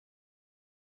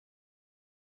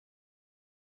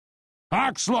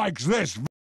Acts like this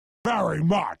very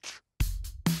much.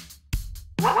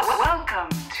 Welcome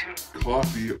to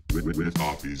Coffee with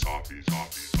Toffees.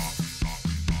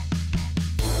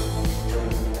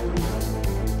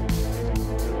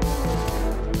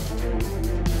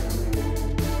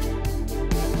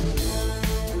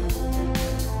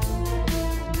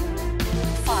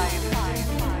 Five,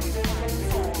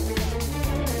 four,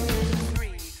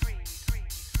 three,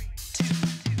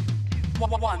 two,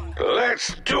 one.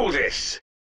 Let's do this.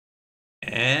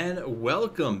 And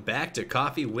welcome back to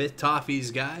Coffee with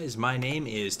Toffees, guys. My name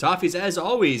is Toffees, as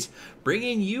always,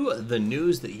 bringing you the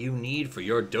news that you need for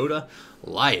your Dota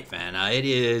life. And it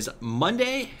is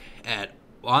Monday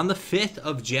on the 5th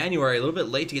of January. A little bit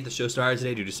late to get the show started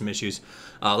today due to some issues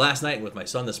last night with my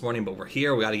son this morning, but we're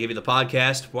here. We got to give you the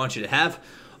podcast. We want you to have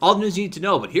all the news you need to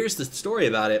know, but here's the story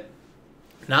about it.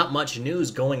 Not much news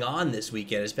going on this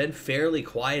weekend. It's been fairly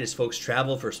quiet as folks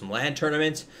travel for some LAN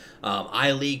tournaments.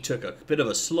 I-League took a bit of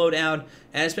a slowdown,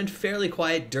 and it's been fairly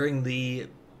quiet during the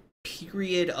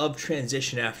period of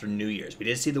transition after New Year's. We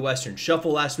did see the Western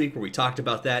Shuffle last week where we talked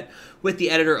about that with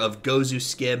the editor of Gozu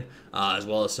Skib, as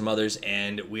well as some others,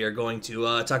 and we are going to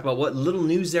talk about what little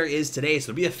news there is today.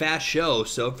 So it'll be a fast show,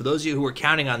 so for those of you who are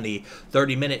counting on the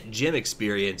 30-minute gym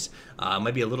experience, it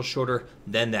might be a little shorter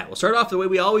than that. We'll start off the way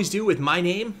we always do with my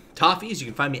name, Toffees. You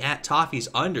can find me at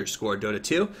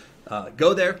Toffees_Dota2.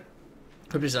 Go there.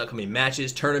 Purpose upcoming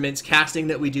matches, tournaments, casting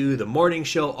that we do, the morning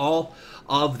show, all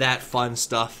of that fun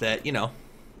stuff that,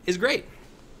 is great.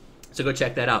 So go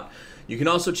check that out. You can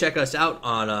also check us out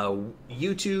on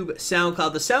YouTube,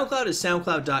 SoundCloud. The SoundCloud is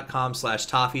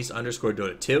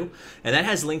soundcloud.com/Toffees_Dota2. And that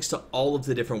has links to all of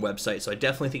the different websites. So I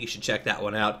definitely think you should check that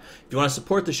one out. If you want to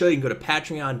support the show, you can go to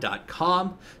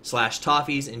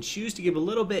patreon.com/Toffees and choose to give a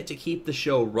little bit to keep the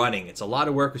show running. It's a lot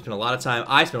of work. I spend a lot of time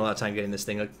getting this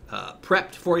thing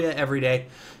prepped for you every day.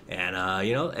 And,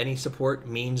 any support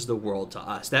means the world to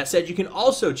us. That said, you can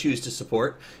also choose to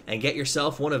support and get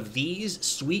yourself one of these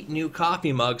sweet new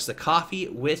coffee mugs. The Coffee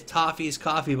with Toffees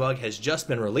coffee mug has just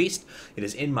been released. It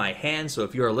is in my hand, so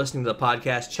if you are listening to the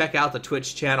podcast, check out the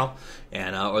Twitch channel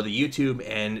and or the YouTube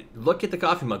and look at the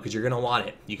coffee mug because you're going to want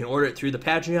it. You can order it through the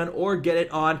Patreon or get it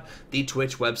on the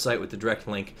Twitch website with the direct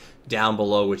link down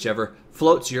below, whichever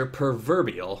floats your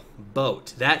proverbial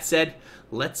boat. That said,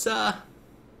 let's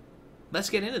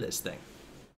get into this thing.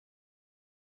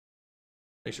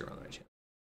 Make sure we're on the right channel.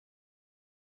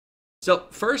 So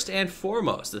first and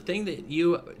foremost, the thing that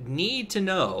you need to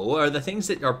know, or the things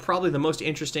that are probably the most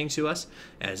interesting to us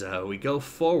as we go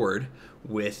forward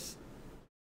with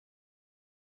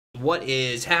what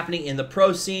is happening in the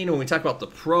pro scene. When we talk about the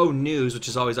pro news, which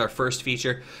is always our first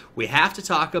feature, we have to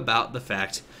talk about the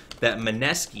fact that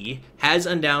Mineski has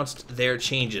announced their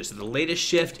changes. The latest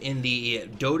shift in the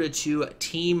Dota 2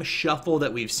 team shuffle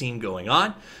that we've seen going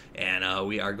on. And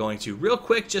we are going to, real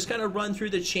quick, just kind of run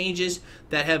through the changes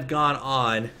that have gone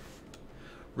on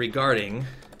regarding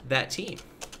that team.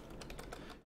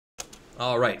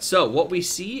 All right, so what we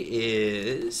see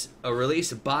is a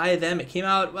release by them. It came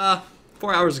out,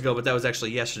 4 hours ago, but that was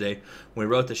actually yesterday when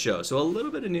we wrote the show. So a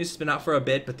little bit of news has been out for a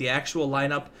bit, but the actual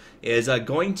lineup is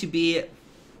going to be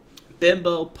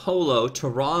Bimbo, Polo,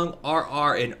 Tarong,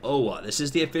 RR, and Owa. This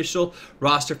is the official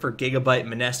roster for Gigabyte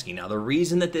Mineski. Now, the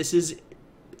reason that this is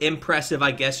impressive,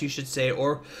 I guess you should say,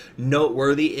 or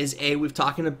noteworthy, is we've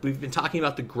been talking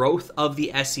about the growth of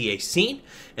the SEA scene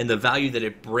and the value that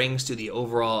it brings to the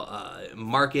overall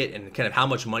market and kind of how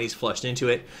much money's flushed into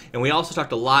it. And we also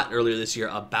talked a lot earlier this year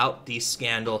about the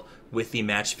scandal with the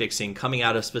match fixing coming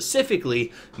out of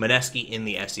specifically Mineski in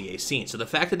the SEA scene. So the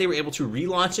fact that they were able to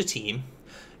relaunch a team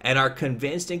and are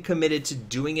convinced and committed to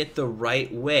doing it the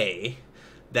right way,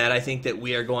 that I think that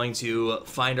we are going to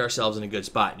find ourselves in a good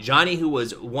spot. Johnny, who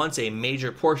was once a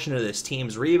major portion of this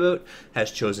team's reboot,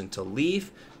 has chosen to leave,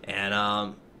 and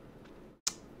I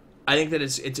think that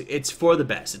it's for the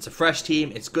best. It's a fresh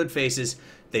team. It's good faces.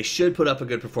 They should put up a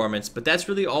good performance, but that's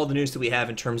really all the news that we have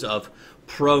in terms of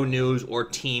pro news or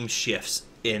team shifts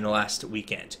in the last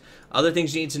weekend. Other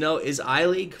things you need to know is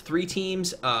I-League. 3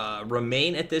 teams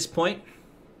remain at this point.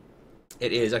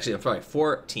 It is actually, I'm sorry,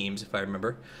 4 teams if I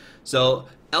remember. So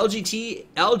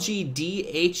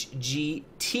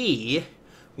LGDHGT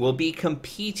will be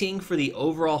competing for the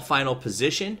overall final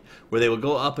position, where they will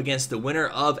go up against the winner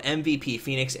of MVP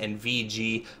Phoenix and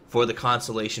VG for the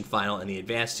consolation final and the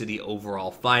advance to the overall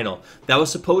final. That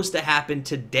was supposed to happen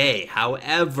today.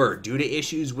 However, due to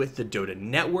issues with the Dota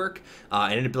network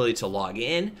and inability to log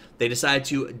in, they decided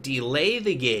to delay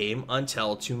the game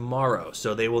until tomorrow.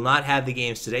 So they will not have the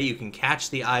games today. You can catch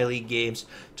the I-League games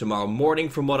tomorrow morning,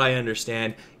 from what I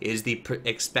understand, is the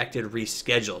expected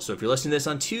reschedule. So if you're listening to this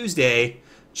on Tuesday,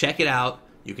 check it out.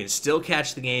 You can still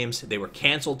catch the games. They were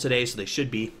canceled today, so they should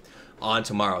be on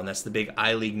tomorrow. And that's the big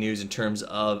I-League news in terms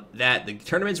of that. The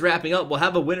tournament's wrapping up. We'll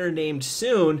have a winner named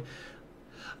soon.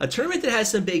 A tournament that has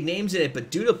some big names in it,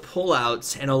 but due to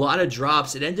pullouts and a lot of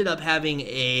drops, it ended up having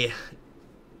a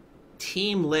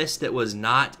team list that was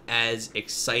not as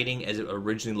exciting as it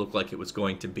originally looked like it was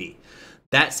going to be.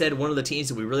 That said, one of the teams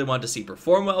that we really wanted to see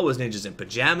perform well was Ninjas in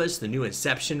Pajamas, the new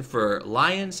inception for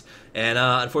Lions, and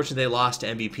unfortunately they lost to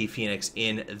MVP Phoenix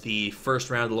in the first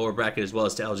round of the lower bracket, as well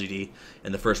as to LGD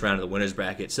in the first round of the winners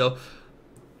bracket. So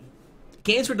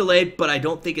games were delayed, but I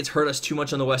don't think it's hurt us too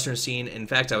much on the Western scene. In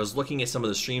fact, I was looking at some of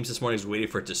the streams this morning, I was waiting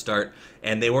for it to start,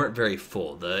 and they weren't very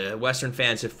full. The Western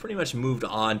fans have pretty much moved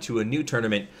on to a new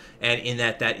tournament, and in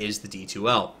that is the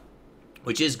D2L,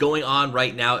 which is going on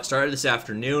right now. It started this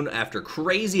afternoon after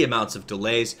crazy amounts of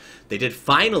delays. They did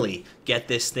finally get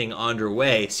this thing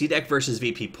underway. CDEC versus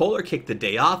VP Polar kicked the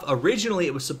day off. Originally,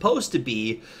 it was supposed to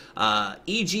be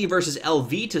EG versus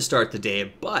LV to start the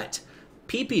day, but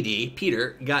PPD,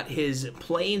 Peter, got his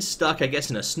plane stuck, I guess,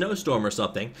 in a snowstorm or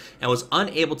something, and was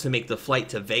unable to make the flight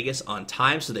to Vegas on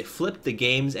time, so they flipped the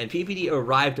games, and PPD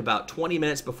arrived about 20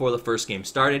 minutes before the first game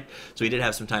started, so he did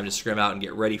have some time to scrim out and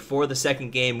get ready for the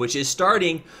second game, which is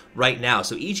starting right now.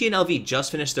 So EG and LV just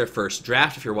finished their first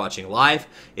draft if you're watching live.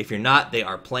 If you're not, they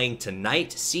are playing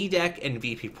tonight. CDEC and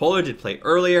VP Polar did play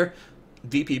earlier.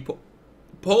 VP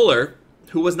Polar,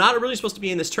 who was not really supposed to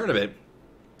be in this tournament,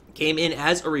 came in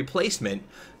as a replacement,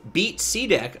 beat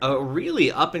CDEC, a really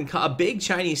a big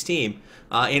Chinese team,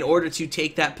 in order to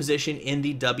take that position in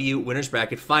the W winners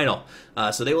bracket final.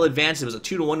 So they will advance. It was a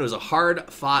 2-1. It was a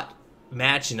hard-fought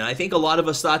match, and I think a lot of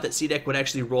us thought that CDEC would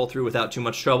actually roll through without too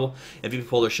much trouble, and VP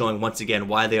Polar showing once again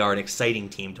why they are an exciting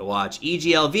team to watch.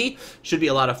 EGLV should be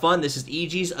a lot of fun. This is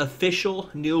EG's official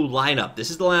new lineup.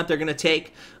 This is the lineup they're going to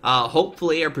take,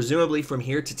 hopefully or presumably, from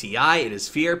here to TI. It is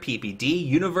Fear, PPD,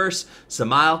 Universe,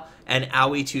 Samile, and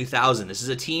Aoi 2000. This is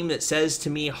a team that says to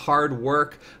me hard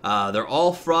work. They're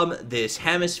all from this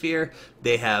hemisphere.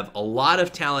 They have a lot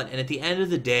of talent, and at the end of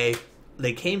the day,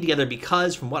 they came together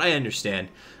because, from what I understand,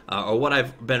 or what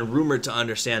I've been rumored to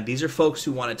understand, these are folks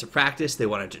who wanted to practice, they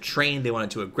wanted to train, they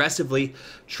wanted to aggressively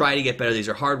try to get better. These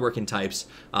are hardworking types,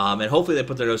 and hopefully they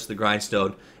put their nose to the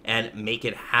grindstone and make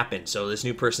it happen. So this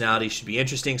new personality should be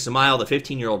interesting. Samile, the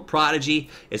 15-year-old prodigy,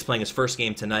 is playing his first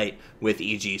game tonight with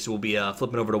EG, so we'll be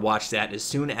flipping over to watch that as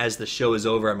soon as the show is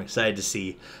over. I'm excited to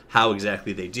see how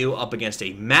exactly they do up against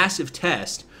a massive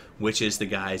test, which is the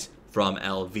guys from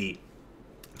LV.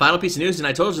 Final piece of news, and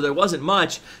I told you there wasn't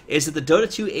much, is that the Dota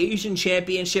 2 Asian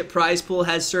Championship prize pool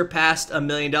has surpassed $1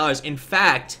 million. In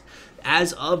fact,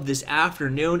 as of this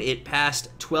afternoon, it passed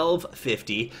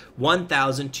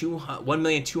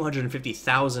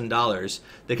 $1,250,000.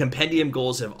 The compendium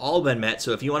goals have all been met,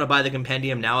 so if you want to buy the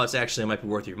compendium now, it might be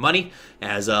worth your money,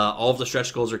 as all of the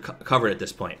stretch goals are covered at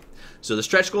this point. So the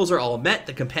stretch goals are all met.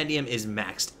 The compendium is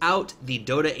maxed out. The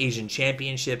Dota Asian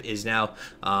Championship is now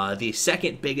the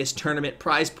second biggest tournament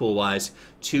prize pool-wise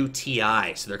to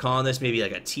TI. So they're calling this maybe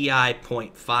like a TI 0.5,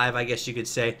 I guess you could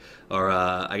say, or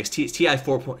I guess TI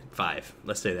 4.5.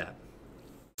 Let's say that.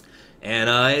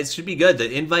 And it should be good.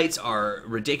 The invites are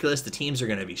ridiculous. The teams are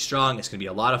going to be strong. It's going to be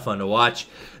a lot of fun to watch.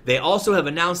 They also have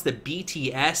announced that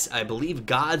BTS, I believe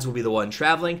Gods will be the one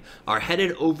traveling, are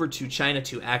headed over to China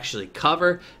to actually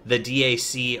cover the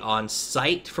DAC on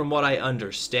site, from what I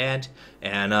understand.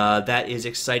 And that is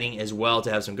exciting as well,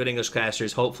 to have some good English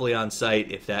casters, hopefully on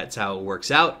site, if that's how it works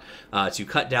out, to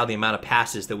cut down the amount of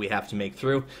passes that we have to make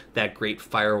through that great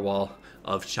firewall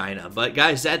of China. But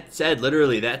guys, that said,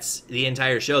 literally that's the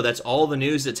entire show. That's all the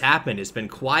news that's happened. It's been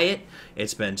quiet,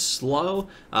 it's been slow,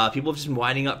 people have just been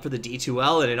winding up for the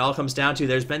D2L, and it all comes down to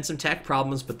there's been some tech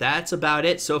problems, but that's about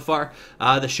it so far.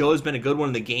 The show has been a good one,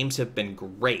 and the games have been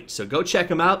great, so go check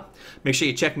them out. Make sure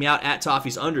you check me out at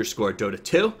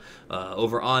Toffees_Dota2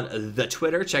 over on the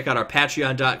Twitter. Check out our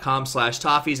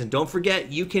patreon.com/Toffees, and don't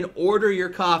forget, you can order your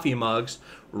coffee mugs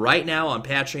right now on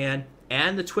Patreon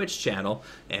and the Twitch channel,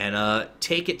 and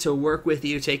take it to work with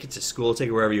you, take it to school, take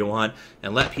it wherever you want,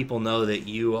 and let people know that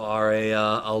you are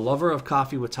a lover of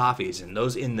coffee with Toffees, and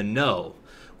those in the know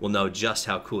will know just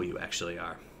how cool you actually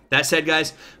are. That said,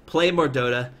 guys, play more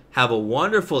Dota, have a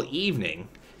wonderful evening,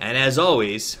 and as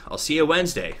always, I'll see you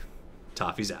Wednesday.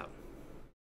 Toffees out.